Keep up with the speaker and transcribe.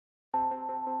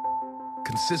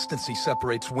Consistency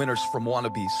separates winners from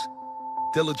wannabes.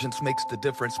 Diligence makes the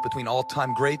difference between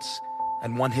all-time greats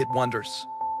and one-hit wonders.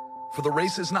 For the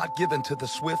race is not given to the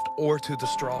swift or to the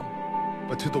strong,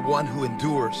 but to the one who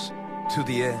endures to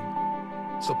the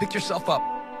end. So pick yourself up,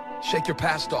 shake your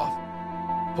past off,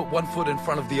 put one foot in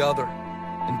front of the other,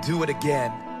 and do it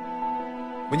again.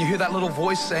 When you hear that little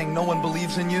voice saying no one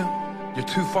believes in you, you're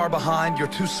too far behind, you're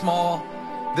too small,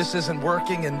 this isn't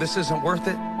working and this isn't worth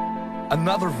it,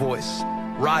 another voice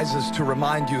rises to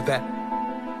remind you that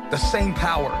the same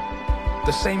power,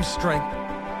 the same strength,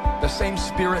 the same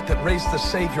spirit that raised the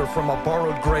Savior from a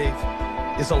borrowed grave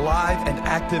is alive and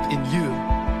active in you.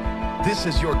 This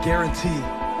is your guarantee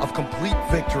of complete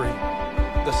victory.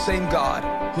 The same God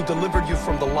who delivered you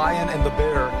from the lion and the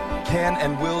bear can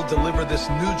and will deliver this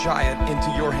new giant into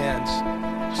your hands.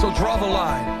 So draw the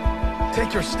line,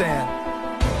 take your stand.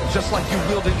 Just like you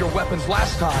wielded your weapons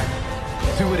last time,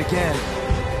 do it again.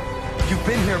 You've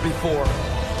been here before.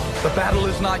 The battle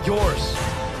is not yours,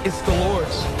 it's the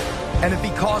Lord's. And if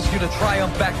he caused you to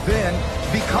triumph back then,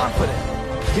 be confident,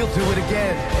 he'll do it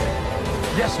again.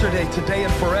 Yesterday, today,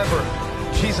 and forever,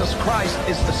 Jesus Christ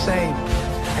is the same.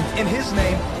 And in his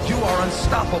name, you are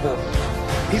unstoppable.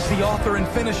 He's the author and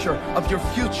finisher of your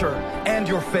future and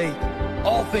your fate.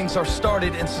 All things are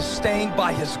started and sustained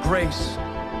by his grace.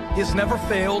 He has never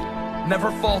failed,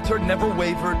 never faltered, never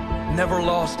wavered, never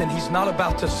lost, and he's not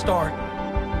about to start.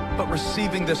 But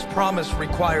receiving this promise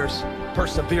requires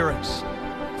perseverance.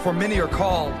 For many are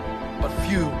called, but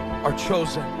few are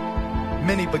chosen.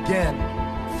 Many begin,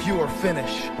 few are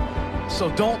finish. So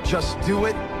don't just do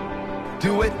it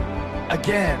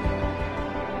again.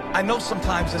 I know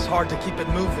sometimes it's hard to keep it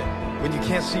moving when you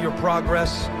can't see your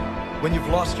progress, when you've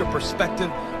lost your perspective,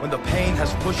 when the pain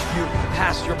has pushed you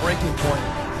past your breaking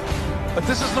point. But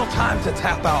this is no time to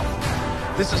tap out.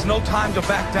 This is no time to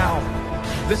back down.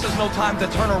 This is no time to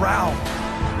turn around,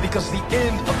 because the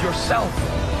end of yourself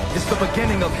is the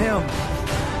beginning of him.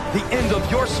 The end of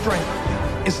your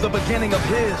strength is the beginning of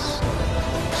his.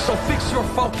 So fix your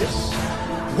focus,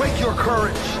 wake your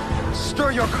courage,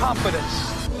 stir your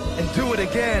confidence, and do it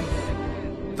again.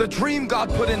 The dream God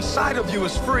put inside of you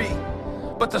is free,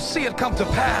 but to see it come to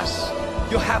pass,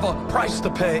 you'll have a price to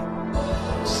pay.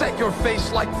 Set your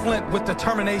face like flint with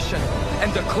determination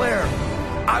and declare,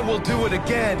 I will do it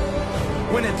again.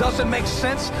 When it doesn't make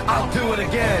sense, I'll do it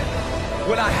again.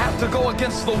 When I have to go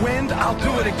against the wind, I'll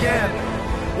do it again.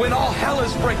 When all hell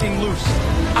is breaking loose,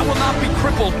 I will not be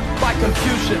crippled by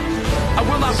confusion. I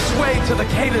will not sway to the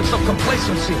cadence of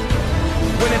complacency.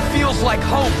 When it feels like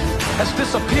hope has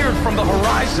disappeared from the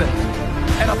horizon,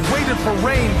 and I've waited for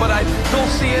rain, but I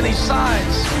don't see any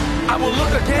signs, I will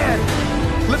look again,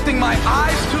 lifting my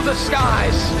eyes to the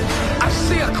skies. I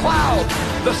see a cloud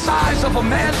the size of a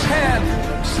man's hand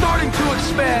starting to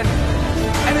expand.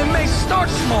 And it may start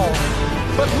small,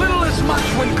 but little is much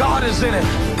when God is in it.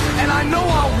 And I know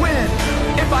I'll win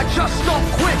if I just don't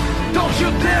quit. Don't you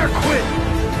dare quit.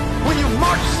 When you've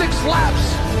marched 6 laps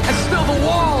and still the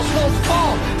walls won't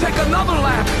fall, take another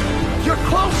lap. You're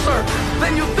closer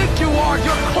than you think you are.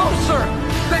 You're closer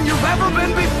than you've ever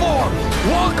been before.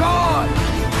 Walk on.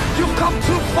 You've come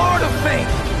too far to faint.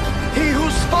 He who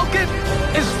spoke it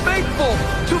is faithful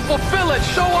to fulfill it.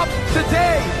 Show up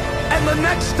today and the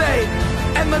next day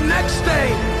and the next day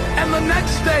and the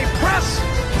next day. Press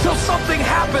till something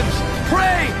happens.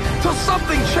 Pray till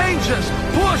something changes.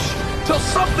 Push till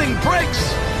something breaks.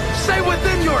 Say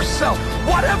within yourself,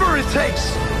 whatever it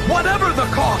takes, whatever the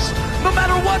cost, no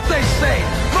matter what they say,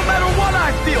 no matter what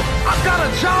I feel, I've got a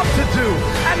job to do,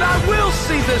 and I will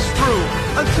see this through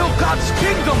until God's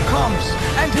kingdom comes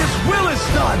and his will is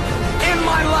done in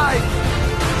my life.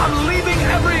 I'm leaving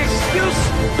every excuse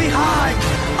behind.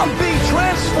 I'm being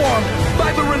transformed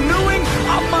by the renewing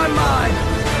of my mind.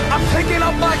 I'm taking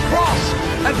up my cross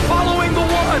and following the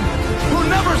one who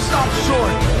never stopped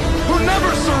short, who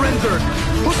never surrendered,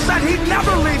 who said he'd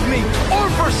never leave me or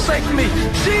forsake me.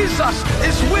 Jesus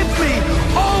is with me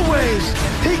always.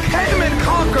 He came and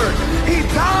conquered. He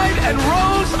died and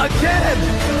rose again.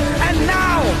 And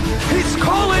now he's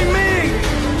calling me,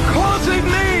 causing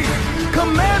me,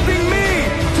 commanding me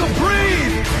to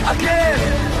breathe again,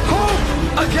 hope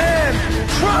again,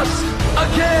 trust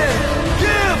again,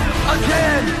 give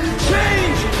again,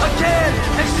 change again,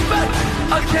 expect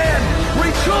again,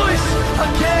 rejoice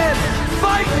again,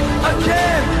 fight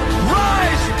again,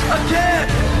 rise again,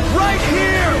 right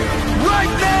here,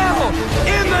 right now,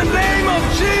 in the name of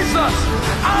Jesus.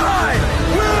 I